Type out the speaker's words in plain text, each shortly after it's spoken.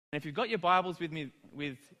And if you've got your Bibles with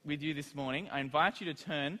you this morning, I invite you to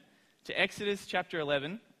turn to Exodus chapter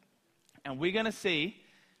 11, and we're going to see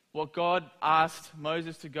what God asked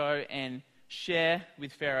Moses to go and share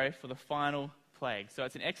with Pharaoh for the final plague. So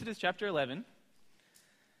it's in Exodus chapter 11.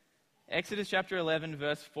 Exodus chapter 11,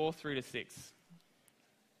 verse 4 through to 6.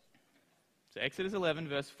 So Exodus 11,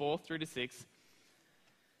 verse 4 through to 6.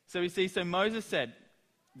 So we see, so Moses said,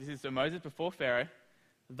 Moses before Pharaoh,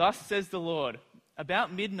 "Thus says the Lord,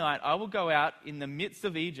 about midnight I will go out in the midst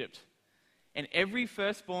of Egypt, and every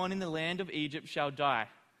firstborn in the land of Egypt shall die,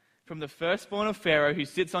 from the firstborn of Pharaoh who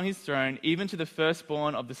sits on his throne, even to the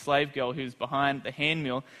firstborn of the slave girl who is behind the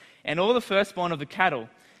handmill, and all the firstborn of the cattle.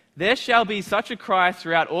 There shall be such a cry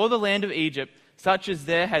throughout all the land of Egypt, such as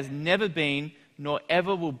there has never been, nor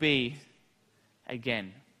ever will be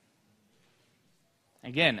again."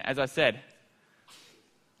 Again, as I said,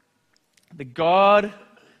 the God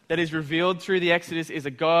that is revealed through the Exodus is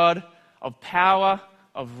a God of power,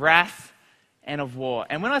 of wrath, and of war.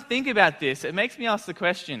 And when I think about this, it makes me ask the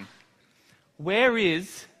question, where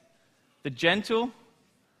is the gentle,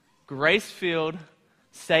 grace-filled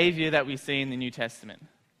Savior that we see in the New Testament?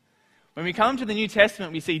 When we come to the New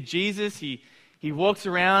Testament, we see Jesus, he walks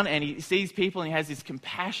around and he sees people and he has this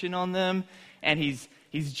compassion on them, and he's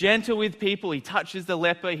gentle with people, he touches the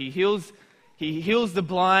leper, he heals the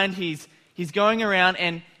blind, he's going around,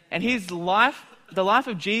 and his life, the life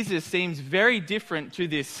of Jesus, seems very different to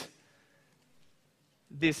this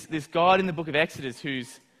God in the book of Exodus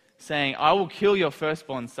who's saying, "I will kill your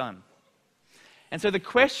firstborn son." And so the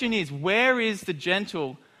question is, where is the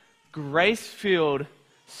gentle, grace-filled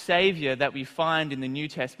Savior that we find in the New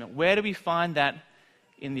Testament? Where do we find that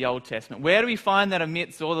in the Old Testament? Where do we find that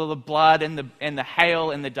amidst all of the blood and the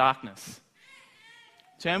hail and the darkness?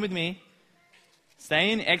 Turn with me.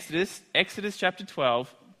 Stay in Exodus chapter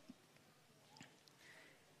 12.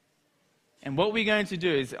 And what we're going to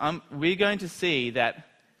do is we're going to see that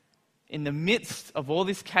in the midst of all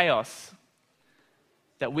this chaos,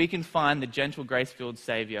 that we can find the gentle, grace-filled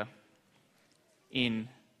Savior in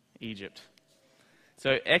Egypt.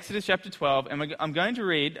 So Exodus chapter 12, and I'm going to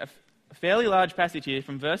read a fairly large passage here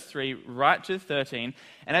from verse 3 right to 13.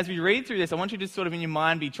 And as we read through this, I want you to sort of in your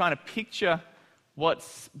mind be trying to picture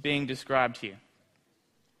what's being described here.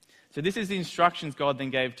 So this is the instructions God then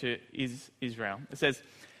gave to Israel. It says,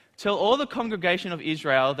 "Tell all the congregation of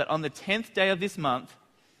Israel that on the 10th day of this month,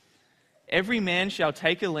 every man shall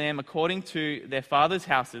take a lamb according to their father's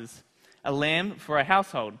houses, a lamb for a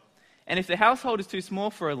household. And if the household is too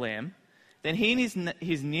small for a lamb, then he and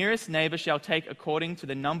his nearest neighbor shall take according to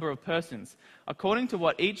the number of persons. According to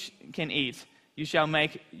what each can eat, you shall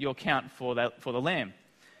make your count for the lamb.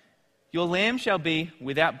 Your lamb shall be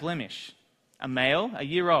without blemish, a male, a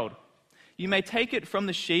year old. You may take it from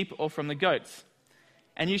the sheep or from the goats.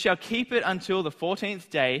 And you shall keep it until the 14th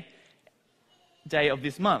day of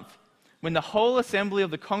this month, when the whole assembly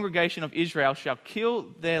of the congregation of Israel shall kill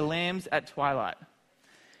their lambs at twilight.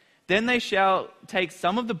 Then they shall take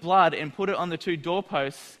some of the blood and put it on the 2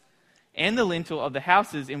 doorposts and the lintel of the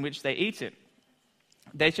houses in which they eat it.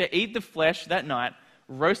 They shall eat the flesh that night,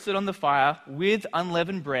 roasted on the fire with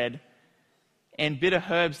unleavened bread, and bitter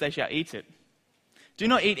herbs they shall eat it. Do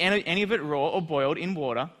not eat any of it raw or boiled in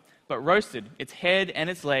water, but roasted, its head and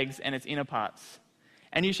its legs and its inner parts.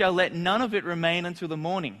 And you shall let none of it remain until the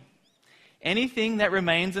morning. Anything that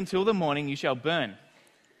remains until the morning you shall burn.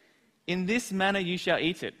 In this manner you shall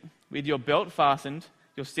eat it, with your belt fastened,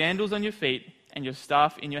 your sandals on your feet, and your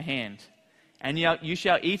staff in your hand. And you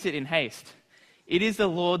shall eat it in haste. It is the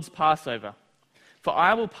Lord's Passover. For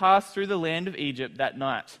I will pass through the land of Egypt that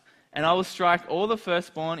night, and I will strike all the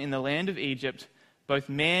firstborn in the land of Egypt, both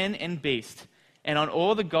man and beast. And on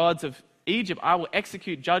all the gods of Egypt I will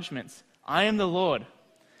execute judgments. I am the Lord.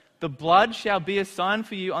 The blood shall be a sign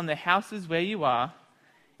for you on the houses where you are.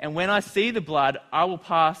 And when I see the blood, I will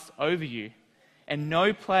pass over you. And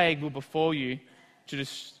no plague will befall you to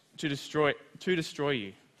destroy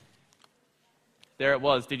you." There it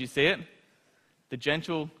was. Did you see it? The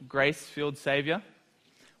gentle, grace-filled Savior.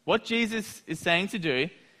 What Jesus is saying to do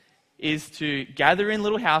is to gather in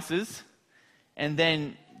little houses and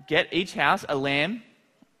then get each house a lamb,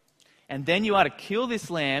 and then you are to kill this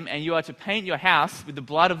lamb, and you are to paint your house with the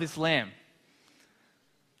blood of this lamb.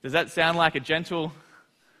 Does that sound like a gentle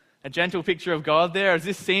picture of God there? Or does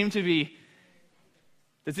this seem to be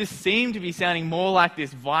sounding more like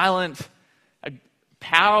this violent,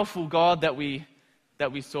 powerful God that we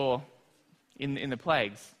saw in the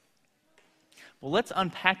plagues? Well, let's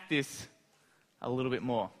unpack this a little bit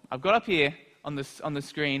more. I've got up here on the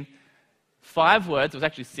screen 5 words. It was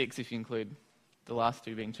actually 6 if you include the last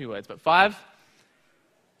 2 being 2 words, but 5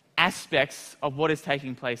 aspects of what is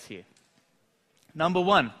taking place here. Number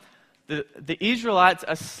one, the Israelites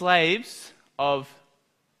are slaves of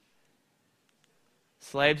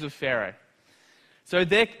Pharaoh. So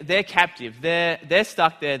they're captive. They're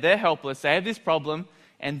stuck there. They're helpless. They have this problem,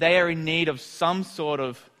 and they are in need of some sort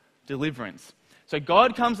of deliverance. So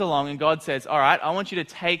God comes along and God says, all right, I want you to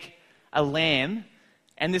take a lamb.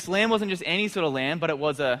 And this lamb wasn't just any sort of lamb, but it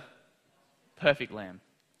was a perfect lamb.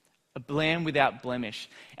 A lamb without blemish.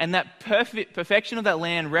 And that perfection of that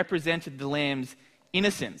lamb represented the lamb's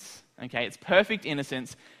innocence. Okay, it's perfect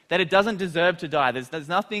innocence, that it doesn't deserve to die. There's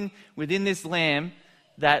nothing within this lamb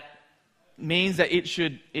that means that it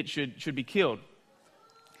should be killed.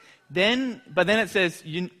 But then it says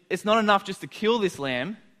it's not enough just to kill this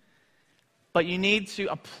lamb, but you need to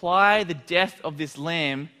apply the death of this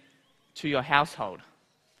lamb to your household.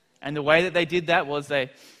 And the way that they did that was they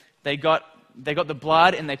got the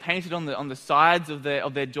blood and they painted on the sides of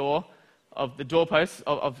their door, of the doorposts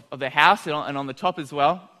of their house, and on the top as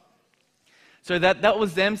well. So that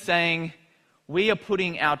was them saying, we are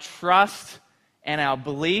putting our trust and our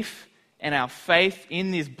belief and our faith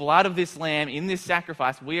in this blood of this lamb, in this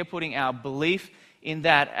sacrifice. We are putting our belief in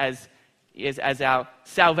that as our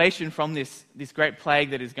salvation from this great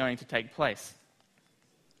plague that is going to take place.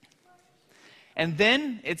 And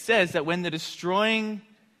then it says that when the destroyer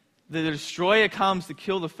comes to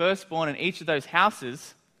kill the firstborn in each of those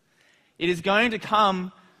houses, it is going to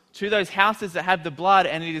come to those houses that have the blood,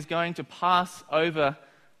 and it is going to pass over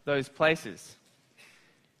those places.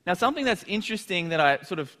 Now, something that's interesting that I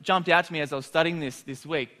sort of jumped out to me as I was studying this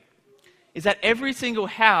week is that every single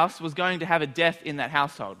house was going to have a death in that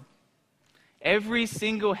household. Every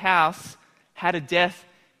single house had a death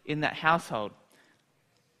in that household.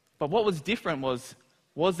 But what was different was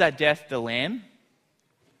that death the lamb,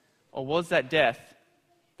 or was that death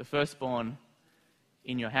the firstborn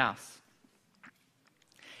in your house?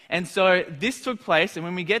 And so this took place, and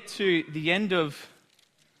when we get to the end of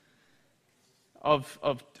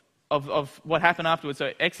what happened afterwards,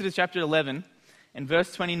 so Exodus chapter 11 and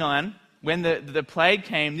verse 29, when the plague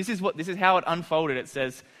came, this is how it unfolded. It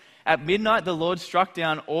says, "At midnight the Lord struck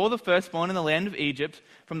down all the firstborn in the land of Egypt,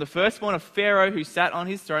 from the firstborn of Pharaoh who sat on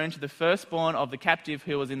his throne to the firstborn of the captive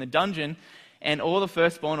who was in the dungeon, and all the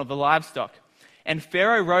firstborn of the livestock. And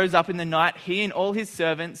Pharaoh rose up in the night, he and all his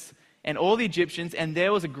servants and all the Egyptians, and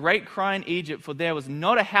there was a great cry in Egypt, for there was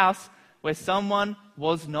not a house where someone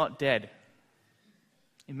was not dead."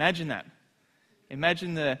 Imagine that.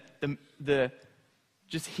 Imagine the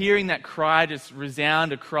just hearing that cry just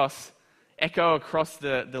resound echo across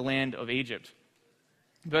the land of Egypt.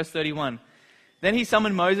 Verse 31. "Then he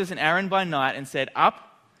summoned Moses and Aaron by night and said,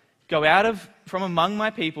 'Up, go out from among my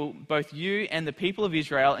people, both you and the people of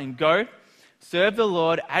Israel, and go, serve the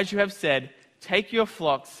Lord as you have said. Take your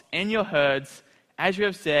flocks and your herds as you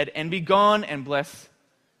have said, and be gone and bless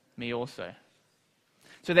me also.'"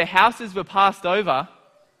 So their houses were passed over,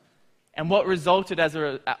 and what resulted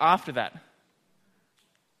after that?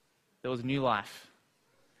 There was new life.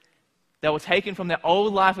 They were taken from their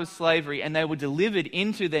old life of slavery, and they were delivered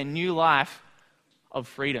into their new life of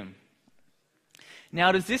freedom.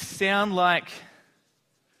 Now, is this starting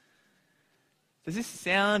to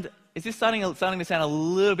sound a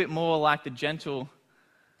little bit more like the gentle,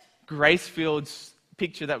 grace-filled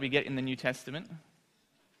picture that we get in the New Testament?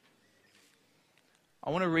 I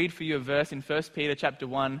want to read for you a verse in 1 Peter chapter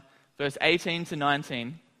 1, verse 18 to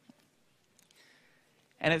 19.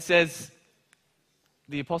 And it says,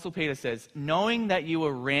 the Apostle Peter says, "Knowing that you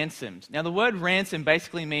were ransomed." Now, the word ransom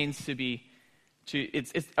basically means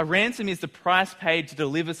a ransom is the price paid to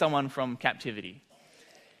deliver someone from captivity.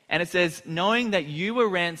 And it says, "Knowing that you were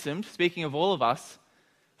ransomed," speaking of all of us,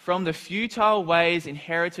 "from the futile ways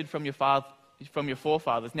inherited from your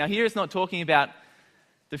forefathers." Now, here it's not talking about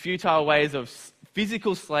the futile ways of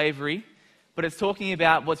physical slavery, but it's talking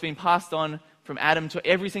about what's been passed on from Adam to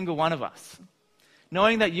every single one of us.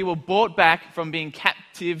 "Knowing that you were bought back from being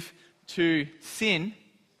captive to sin,"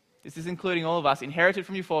 this is including all of us, "inherited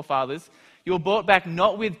from your forefathers, you were bought back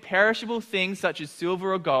not with perishable things such as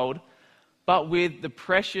silver or gold, but with the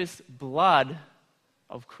precious blood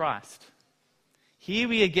of Christ." Here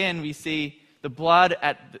we see the blood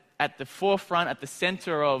at the forefront, at the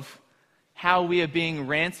center of how we are being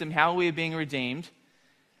ransomed, how we are being redeemed.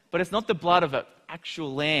 But it's not the blood of an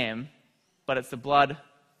actual lamb, but it's the blood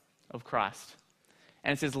of Christ.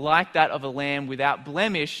 And it says, like that of a lamb without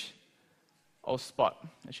blemish or spot.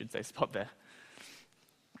 I should say spot there.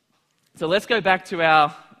 So let's go back to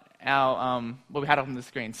our what we had up on the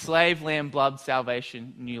screen. Slave, lamb, blood,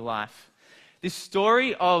 salvation, new life. This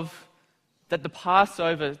story that the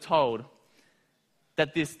Passover told,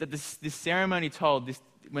 that this ceremony told,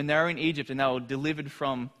 when they were in Egypt and they were delivered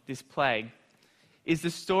from this plague, is the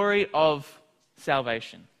story of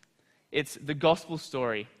salvation. It's the gospel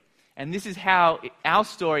story. And this is how our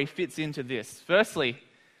story fits into this. Firstly,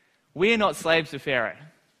 we are not slaves to Pharaoh,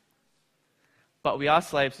 but we are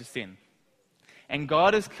slaves to sin. And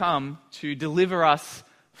God has come to deliver us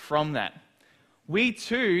from that. We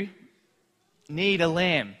too need a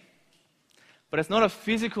lamb. But it's not a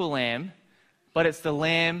physical lamb, but it's the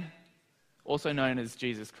lamb also known as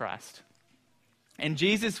Jesus Christ. And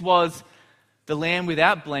Jesus was the lamb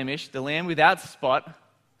without blemish, the lamb without spot,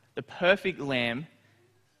 the perfect lamb,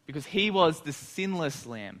 because he was the sinless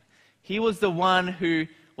lamb. He was the one who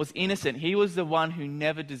was innocent. He was the one who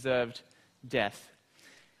never deserved death.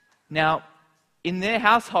 Now, in their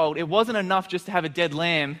household, it wasn't enough just to have a dead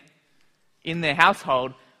lamb in their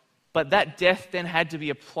household, but that death then had to be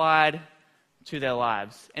applied to their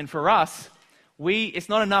lives. And for us, it's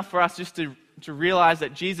not enough for us just to realize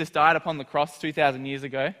that Jesus died upon the cross 2,000 years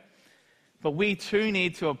ago, but we too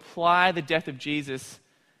need to apply the death of Jesus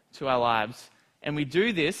to our lives. And we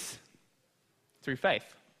do this through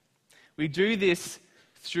faith. We do this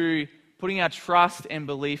through putting our trust and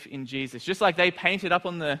belief in Jesus. Just like they painted up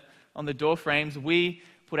on the door frames, we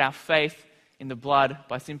put our faith in the blood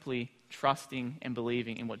by simply trusting and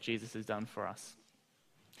believing in what Jesus has done for us.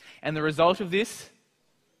 And the result of this,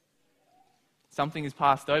 something is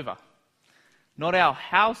passed over. Not our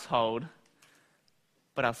household,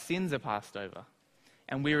 but our sins are passed over.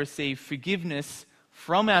 And we receive forgiveness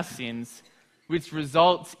from our sins, which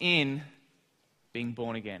results in being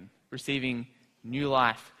born again, receiving new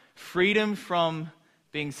life, freedom from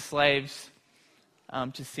being slaves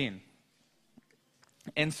to sin.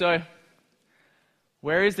 And so,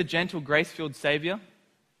 where is the gentle, grace-filled Savior?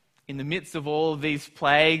 In the midst of all of these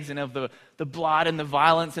plagues and of the blood and the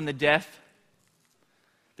violence and the death,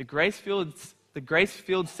 the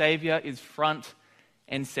grace-filled Savior is front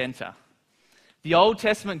and center. The Old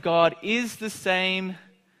Testament God is the same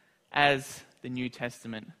as the New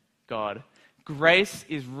Testament God. Grace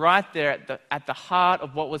is right there at the heart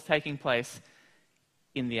of what was taking place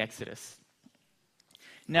in the Exodus.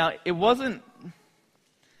 Now, it wasn't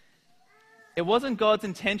God's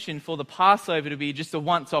intention for the Passover to be just a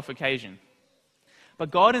once-off occasion.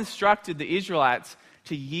 But God instructed the Israelites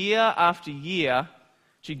to year after year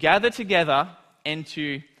to gather together and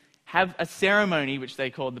to have a ceremony which they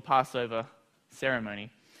called the Passover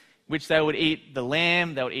ceremony, which they would eat the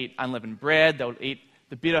lamb, they would eat unleavened bread, they would eat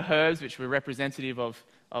the bitter herbs, which were representative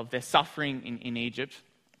of their suffering in Egypt.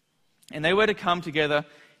 And they were to come together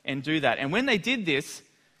and do that. And when they did this,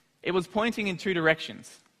 it was pointing in two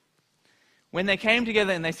directions. When they came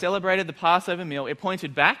together and they celebrated the Passover meal, it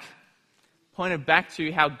pointed back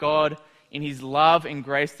to how God, in his love and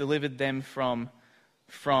grace, delivered them from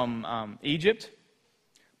Egypt.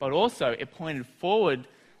 But also, it pointed forward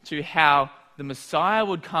to how the Messiah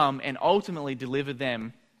would come and ultimately deliver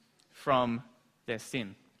them from their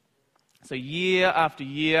sin. So year after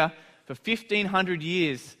year, for 1,500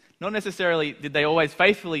 years, not necessarily did they always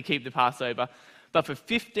faithfully keep the Passover, but for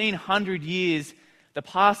 1,500 years, the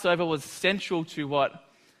Passover was central to what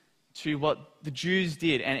the Jews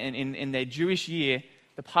did. And in their Jewish year,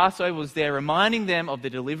 the Passover was there reminding them of the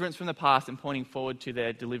deliverance from the past and pointing forward to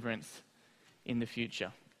their deliverance in the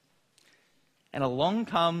future. And along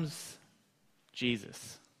comes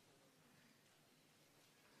Jesus.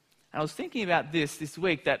 And I was thinking about this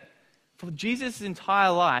week, that for Jesus'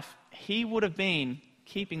 entire life, he would have been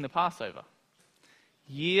keeping the Passover.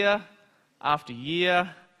 Year after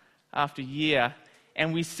year after year.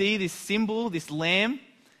 And we see this symbol, this lamb,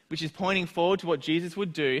 which is pointing forward to what Jesus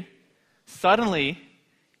would do, suddenly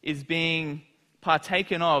is being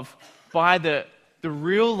partaken of by the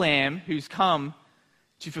real lamb who's come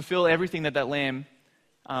to fulfill everything that lamb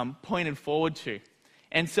pointed forward to.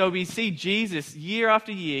 And so we see Jesus year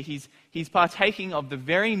after year, he's partaking of the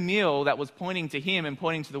very meal that was pointing to him and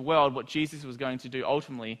pointing to the world what Jesus was going to do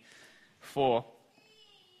ultimately for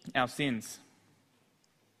our sins.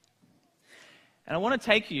 And I want to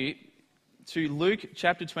take you to Luke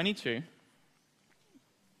chapter 22.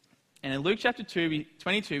 And in Luke chapter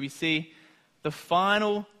 22, we see the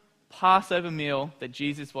final Passover meal that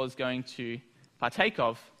Jesus was going to partake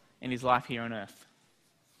of in his life here on earth.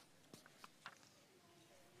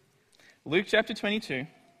 Luke chapter 22.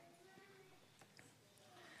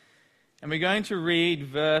 And we're going to read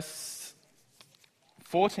verse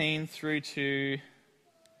 14 through to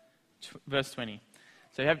verse 20.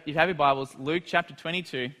 So if you have your Bibles, Luke chapter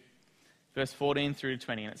 22, verse 14 through to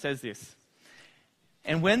 20. And it says this: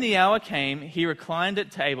 "And when the hour came, he reclined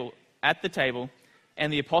at the table,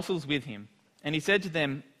 and the apostles with him. And he said to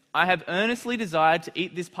them, I have earnestly desired to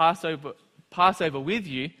eat this Passover with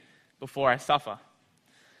you before I suffer.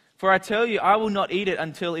 For I tell you, I will not eat it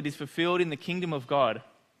until it is fulfilled in the kingdom of God.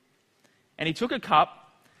 And he took a cup,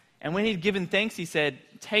 and when he had given thanks, he said,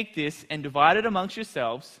 take this and divide it amongst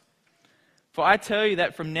yourselves. For I tell you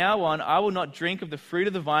that from now on I will not drink of the fruit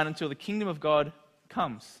of the vine until the kingdom of God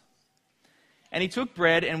comes. And he took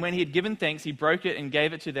bread, and when he had given thanks, he broke it and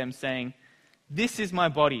gave it to them, saying, this is my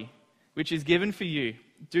body, which is given for you.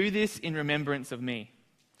 Do this in remembrance of me.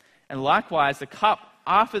 And likewise the cup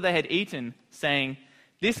after they had eaten, saying,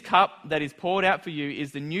 this cup that is poured out for you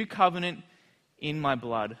is the new covenant in my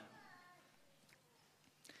blood.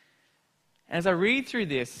 And as I read through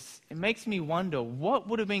this, it makes me wonder what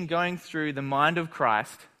would have been going through the mind of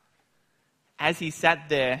Christ as he sat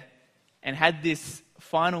there and had this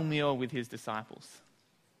final meal with his disciples.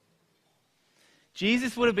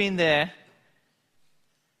 Jesus would have been there,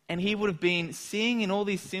 and he would have been seeing in all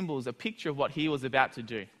these symbols a picture of what he was about to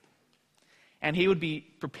do. And he would be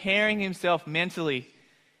preparing himself mentally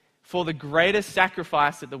for the greatest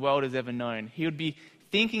sacrifice that the world has ever known. He would be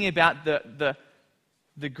thinking about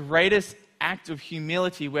the greatest act of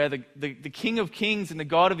humility where the King of Kings and the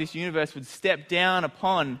God of this universe would step down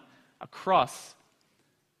upon a cross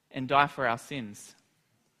and die for our sins.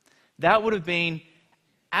 That would have been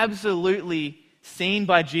absolutely seen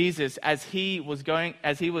by Jesus as he was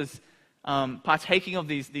partaking of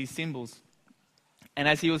these symbols, and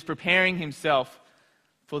as he was preparing himself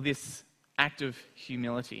for this act of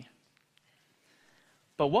humility.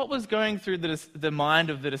 But what was going through the mind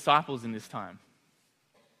of the disciples in this time?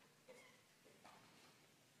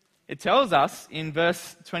 It tells us in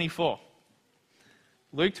verse 24.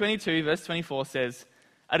 Luke 22, verse 24 says,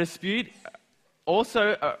 a dispute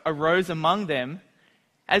also arose among them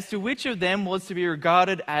as to which of them was to be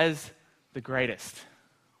regarded as the greatest.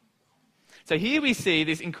 So here we see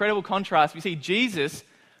this incredible contrast. We see Jesus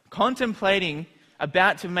contemplating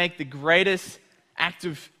about to make the greatest act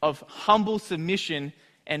of humble submission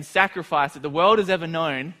and sacrifice that the world has ever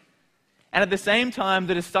known. And at the same time,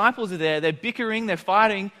 the disciples are there. They're bickering, they're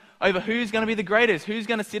fighting over who's going to be the greatest, who's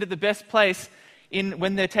going to sit at the best place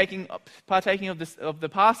when they're partaking of the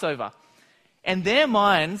Passover. And their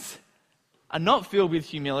minds are not filled with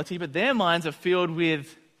humility, but their minds are filled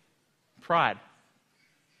with pride.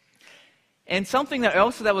 And something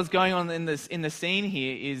else that was going on in the scene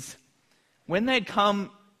here is when they'd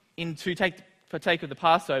come in to partake of the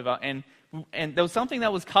Passover, and there was something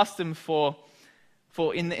that was custom for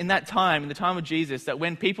in that time, in the time of Jesus, that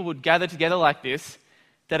when people would gather together like this,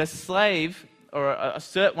 that a slave or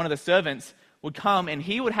one of the servants would come and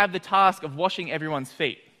he would have the task of washing everyone's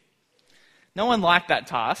feet. No one liked that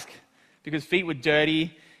task, because feet were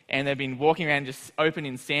dirty and they'd been walking around just open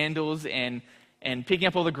in sandals and picking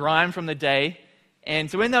up all the grime from the day. And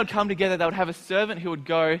so when they would come together, they would have a servant who would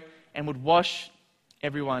go and would wash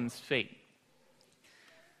everyone's feet.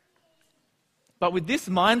 But with this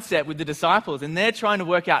mindset with the disciples, and they're trying to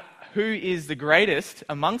work out who is the greatest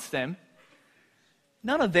amongst them,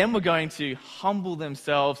 none of them were going to humble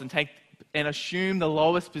themselves and assume the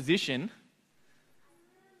lowest position.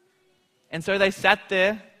 And so they sat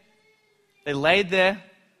there, they laid there,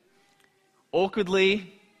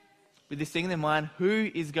 awkwardly, with this thing in their mind, who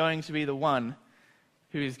is going to be the one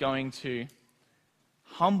who is going to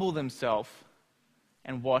humble themselves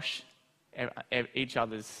and wash each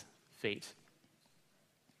other's feet?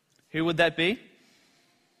 Who would that be?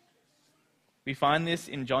 We find this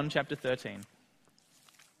in John chapter 13.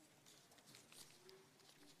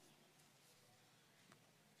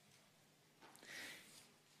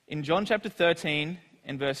 In John chapter 13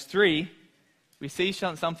 and verse 3, we see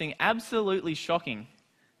something absolutely shocking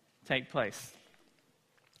take place.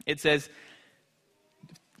 It says,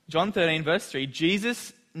 John 13 verse 3,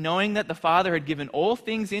 Jesus, knowing that the Father had given all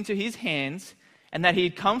things into his hands, and that he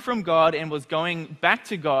had come from God and was going back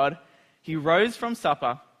to God, he rose from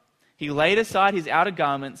supper, he laid aside his outer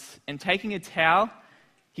garments, and taking a towel,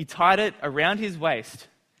 he tied it around his waist.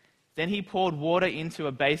 Then he poured water into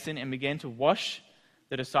a basin and began to wash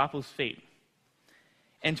the disciples' feet,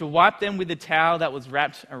 and to wipe them with the towel that was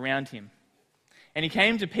wrapped around him. And he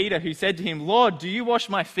came to Peter, who said to him, Lord, do you wash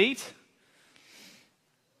my feet?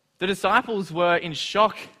 The disciples were in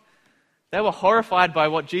shock. They were horrified by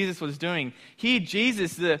what Jesus was doing. Here,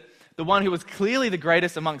 Jesus, the one who was clearly the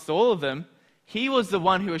greatest amongst all of them, he was the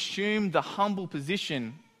one who assumed the humble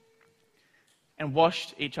position and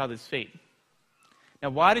washed each other's feet. Now,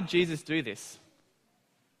 why did Jesus do this?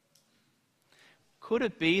 Could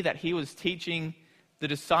it be that he was teaching the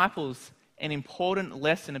disciples an important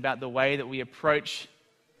lesson about the way that we approach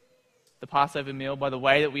the Passover meal, by the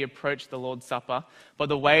way that we approach the Lord's Supper, by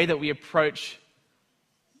the way that we approach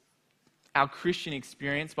our Christian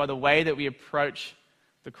experience, by the way that we approach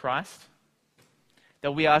the Christ,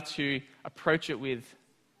 that we are to approach it with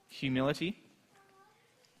humility.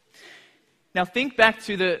 Now think back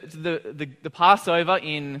to the Passover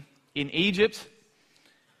in Egypt.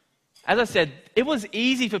 As I said, it was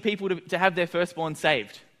easy for people to have their firstborn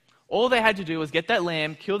saved. All they had to do was get that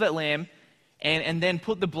lamb, kill that lamb, and then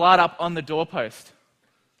put the blood up on the doorpost.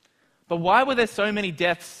 But why were there so many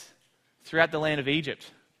deaths throughout the land of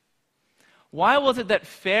Egypt? Why was it that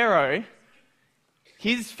Pharaoh,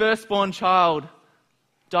 his firstborn child,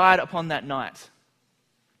 died upon that night?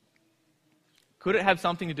 Could it have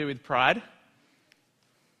something to do with pride?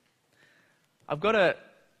 I've got a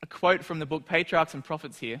quote from the book Patriarchs and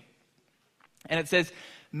Prophets here. And it says,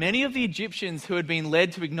 many of the Egyptians who had been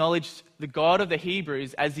led to acknowledge the God of the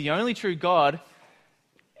Hebrews as the only true God,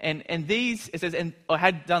 and these, it says, or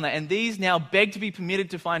had done that, and these now begged to be permitted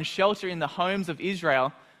to find shelter in the homes of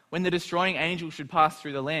Israel when the destroying angel should pass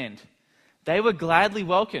through the land. They were gladly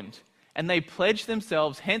welcomed, and they pledged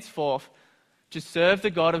themselves henceforth to serve the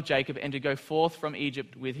God of Jacob and to go forth from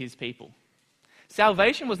Egypt with his people.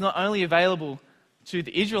 Salvation was not only available to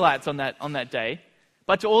the Israelites on that day,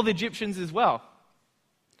 but to all the Egyptians as well.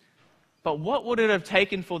 But what would it have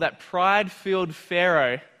taken for that pride-filled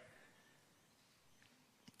Pharaoh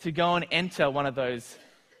to go and enter one of those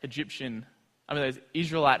those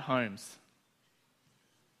Israelite homes?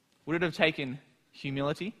 Would it have taken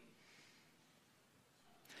humility?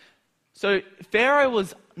 So Pharaoh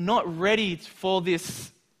was not ready for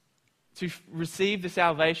this, to receive the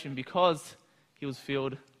salvation, because he was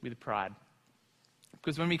filled with pride.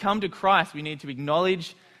 Because when we come to Christ, we need to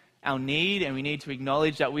acknowledge our need, and we need to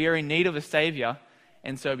acknowledge that we are in need of a Savior.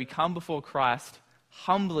 And so we come before Christ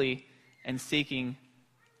humbly and seeking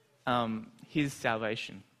his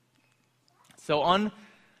salvation. So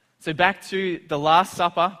back to the Last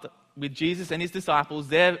Supper with Jesus and his disciples.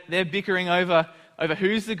 They're bickering over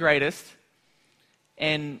who's the greatest.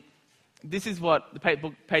 And this is what the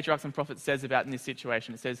book Patriarchs and Prophets says about in this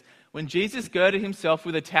situation. It says, when Jesus girded himself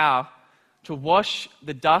with a towel to wash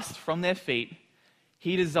the dust from their feet,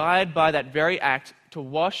 he desired by that very act to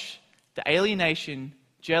wash the alienation,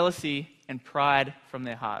 jealousy, and pride from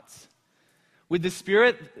their hearts. With the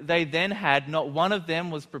spirit they then had, not one of them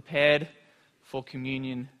was prepared for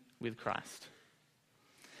communion with Christ.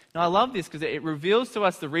 Now I love this because it reveals to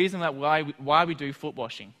us the reason why we do foot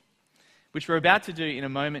washing, which we're about to do in a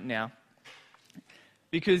moment now.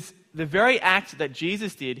 Because the very act that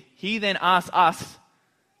Jesus did, he then asks us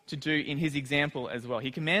to do in his example as well.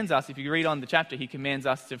 He commands us, if you read on the chapter, he commands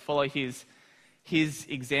us to follow his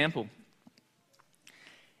example.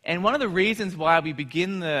 And one of the reasons why we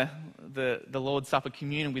begin the Lord's Supper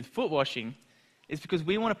communion with foot washing is because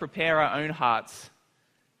we want to prepare our own hearts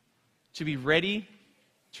to be ready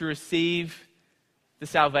to receive the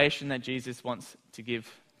salvation that Jesus wants to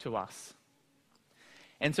give to us.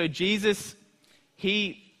 And so Jesus,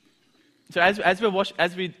 as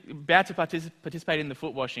we're about to participate in the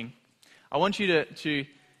foot washing, I want you to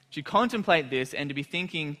contemplate this and to be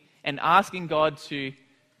thinking and asking God to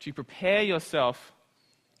prepare yourself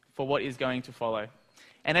for what is going to follow.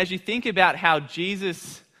 And as you think about how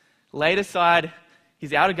Jesus laid aside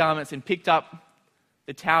his outer garments and picked up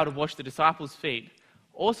the towel to wash the disciples' feet,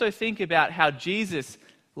 also think about how Jesus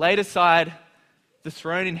laid aside the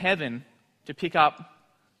throne in heaven to pick up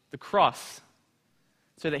the cross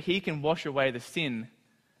so that he can wash away the sin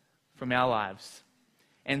from our lives.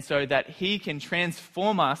 And so that he can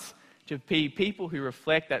transform us to be people who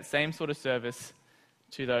reflect that same sort of service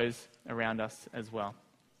to those around us as well.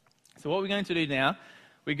 So what we're going to do now,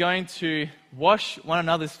 we're going to wash one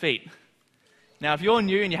another's feet. Now, if you're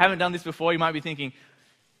new and you haven't done this before, you might be thinking,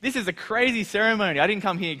 this is a crazy ceremony. I didn't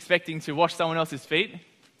come here expecting to wash someone else's feet.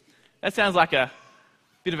 That sounds like a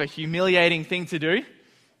bit of a humiliating thing to do.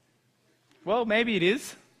 Well, maybe it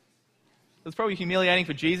is. It's probably humiliating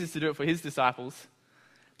for Jesus to do it for his disciples.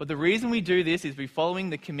 But the reason we do this is we're following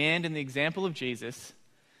the command and the example of Jesus,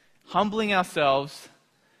 humbling ourselves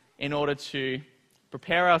in order to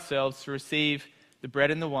prepare ourselves to receive the bread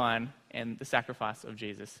and the wine and the sacrifice of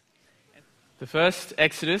Jesus. The first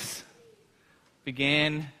Exodus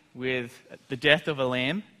began with the death of a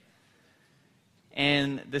lamb.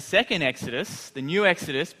 And the second Exodus, the new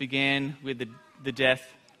Exodus, began with the death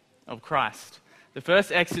of Christ. The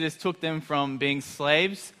first Exodus took them from being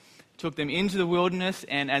slaves, took them into the wilderness,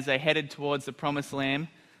 and as they headed towards the promised land,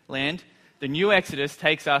 the new Exodus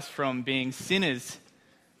takes us from being sinners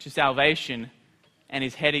to salvation and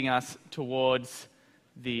is heading us towards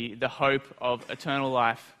the hope of eternal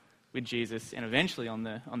life with Jesus and eventually on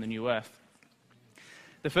the new earth.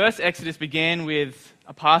 The first Exodus began with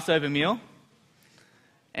a Passover meal,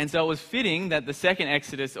 and so it was fitting that the second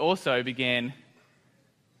Exodus also began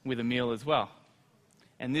with a meal as well.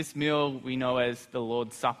 And this meal we know as the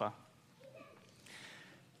Lord's Supper.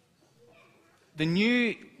 The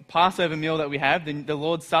new Passover meal that we have, the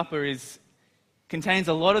Lord's Supper, contains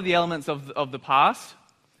a lot of the elements of the past,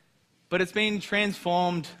 but it's been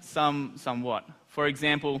transformed somewhat. For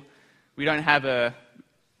example, we don't have a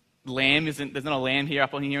lamb, there's not a lamb here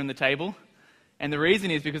up on here on the table. And the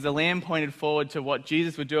reason is because the lamb pointed forward to what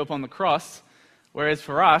Jesus would do upon the cross, whereas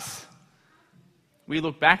for us, we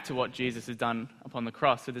look back to what Jesus has done upon the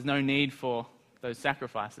cross, so there's no need for those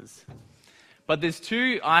sacrifices. But there's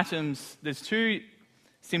two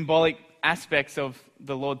symbolic aspects of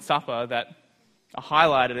the Lord's Supper that are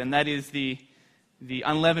highlighted, and that is the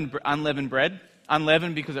unleavened bread.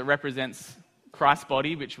 Unleavened because it represents Christ's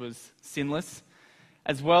body, which was sinless,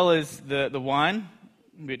 as well as the wine,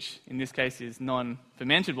 which in this case is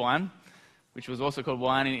non-fermented wine, which was also called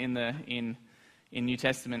wine in New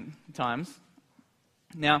Testament times.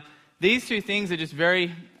 Now, these two things are just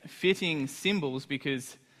very fitting symbols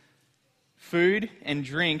because food and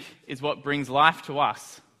drink is what brings life to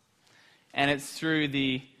us. And it's through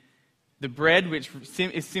the bread, which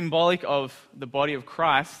is symbolic of the body of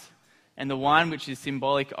Christ, and the wine, which is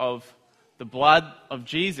symbolic of the blood of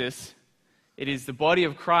Jesus. It is the body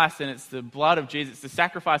of Christ and it's the blood of Jesus, the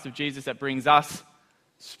sacrifice of Jesus that brings us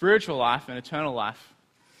spiritual life and eternal life.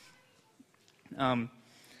 And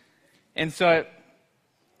so,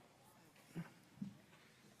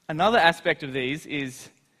 another aspect of these is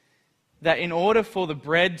that in order for the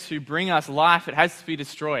bread to bring us life, it has to be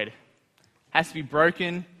destroyed. It has to be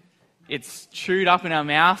broken. It's chewed up in our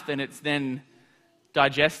mouth and it's then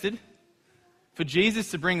digested. For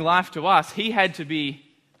Jesus to bring life to us, he had to be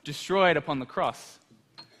destroyed upon the cross.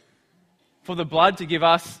 For the blood to give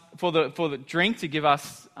us, for the drink to give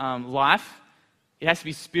us life, it has to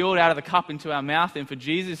be spilled out of the cup into our mouth. And for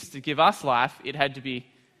Jesus to give us life,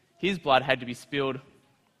 his blood had to be spilled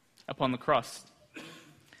upon the cross.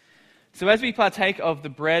 So as we partake of the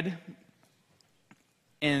bread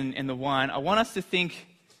and the wine, I want us to think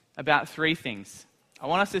about three things. I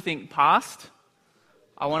want us to think past,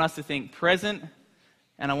 I want us to think present,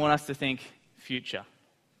 and I want us to think future.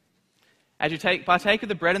 As you partake of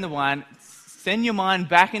the bread and the wine, send your mind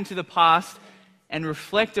back into the past and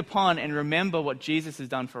reflect upon and remember what Jesus has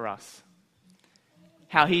done for us.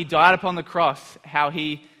 How he died upon the cross, how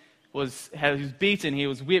he was beaten, he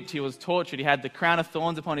was whipped, he was tortured, he had the crown of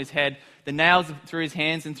thorns upon his head, the nails through his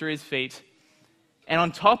hands and through his feet. And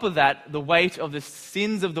on top of that, the weight of the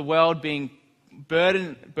sins of the world being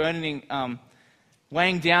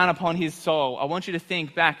weighing down upon his soul. I want you to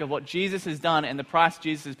think back of what Jesus has done and the price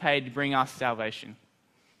Jesus has paid to bring us salvation.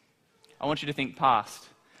 I want you to think past.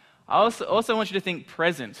 I also want you to think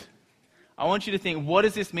present. I want you to think, what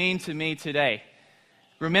does this mean to me today?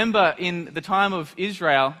 Remember, in the time of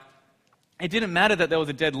Israel, it didn't matter that there was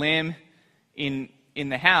a dead lamb in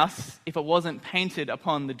the house if it wasn't painted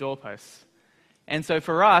upon the doorposts. And so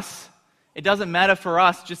for us, it doesn't matter for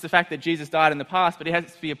us just the fact that Jesus died in the past, but it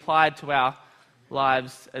has to be applied to our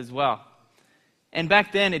lives as well. And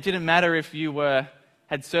back then, it didn't matter if you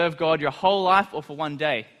had served God your whole life or for one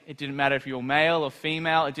day. It didn't matter if you were male or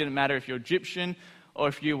female. It didn't matter if you're Egyptian or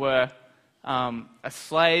if you were a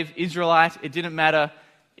slave, Israelite. It didn't matter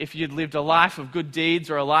if you'd lived a life of good deeds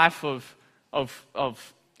or a life of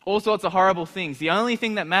all sorts of horrible things. The only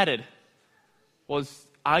thing that mattered was,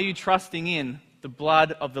 are you trusting in the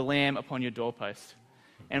blood of the Lamb upon your doorpost?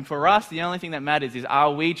 And for us, the only thing that matters is,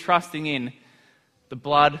 are we trusting in the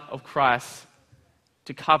blood of Christ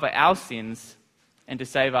to cover our sins and to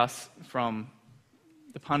save us from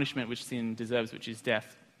the punishment which sin deserves, which is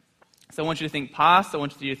death. So I want you to think past, I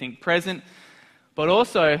want you to think present, but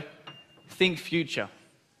also think future.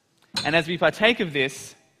 And as we partake of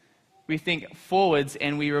this, we think forwards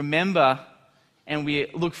and we remember and we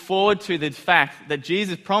look forward to the fact that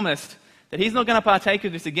Jesus promised that he's not going to partake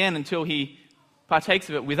of this again until he partakes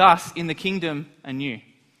of it with us in the kingdom anew.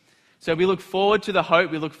 So we look forward to the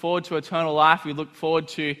hope, we look forward to eternal life, we look forward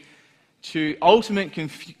to ultimate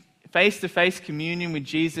face-to-face communion with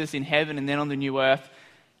Jesus in heaven and then on the new earth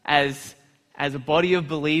as a body of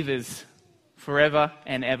believers forever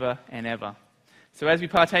and ever and ever. So as we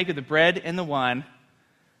partake of the bread and the wine,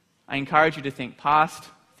 I encourage you to think past,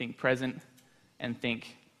 think present, and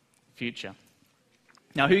think future.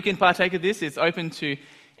 Now, who can partake of this? It's open to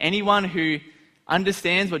anyone who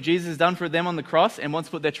understands what Jesus has done for them on the cross and wants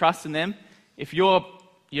to put their trust in them. You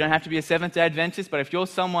don't have to be a Seventh-day Adventist, but if you're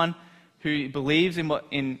someone who believes in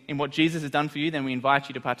what Jesus has done for you, then we invite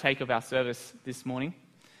you to partake of our service this morning.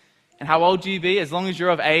 And how old do you be? As long as you're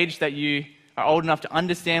of age that you are old enough to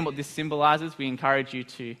understand what this symbolizes, we encourage you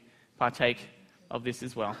to partake of this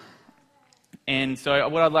as well. And so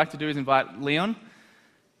what I'd like to do is invite Leon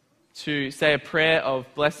to say a prayer of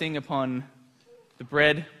blessing upon the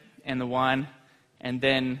bread and the wine, and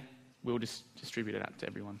then we'll just distribute it out to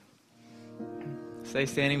everyone. Stay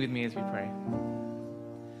standing with me as we pray.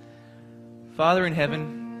 Father in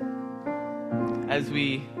heaven, as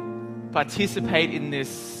we participate in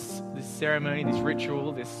this ceremony, this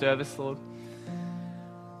ritual, this service, Lord,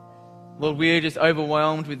 we are just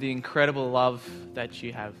overwhelmed with the incredible love that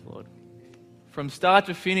you have, Lord. From start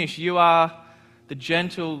to finish, you are the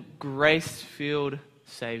gentle, grace-filled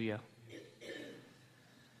Savior.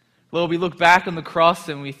 Lord, we look back on the cross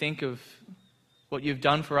and we think of what you've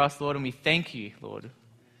done for us, Lord, and we thank you, Lord.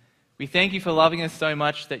 We thank you for loving us so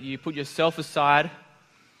much that you put yourself aside,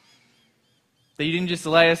 that you didn't just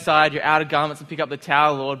lay aside your outer garments and pick up the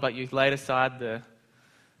towel, Lord, but you laid aside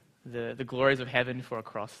the glories of heaven for a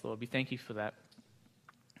cross, Lord. We thank you for that.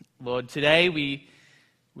 Lord, today we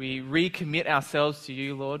recommit ourselves to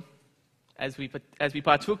you, Lord. As we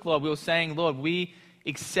partook, Lord, we were saying, Lord, we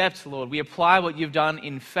accept, Lord. We apply what you've done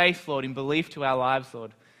in faith, Lord, in belief to our lives,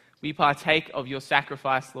 Lord. We partake of your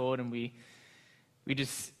sacrifice, Lord, and we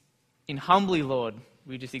just, in humbly, Lord,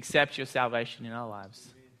 we just accept your salvation in our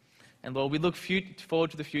lives. And Lord, we look forward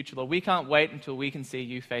to the future, Lord. We can't wait until we can see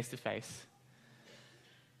you face to face.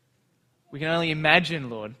 We can only imagine,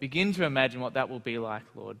 Lord, begin to imagine what that will be like,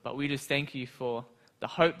 Lord. But we just thank you for the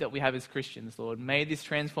hope that we have as Christians, Lord. May this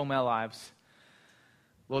transform our lives.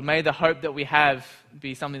 Lord, may the hope that we have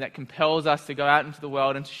be something that compels us to go out into the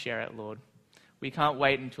world and to share it, Lord. We can't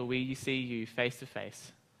wait until we see you face to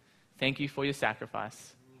face. Thank you for your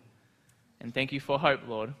sacrifice. And thank you for hope,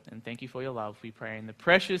 Lord. And thank you for your love. We pray in the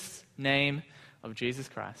precious name of Jesus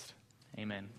Christ. Amen.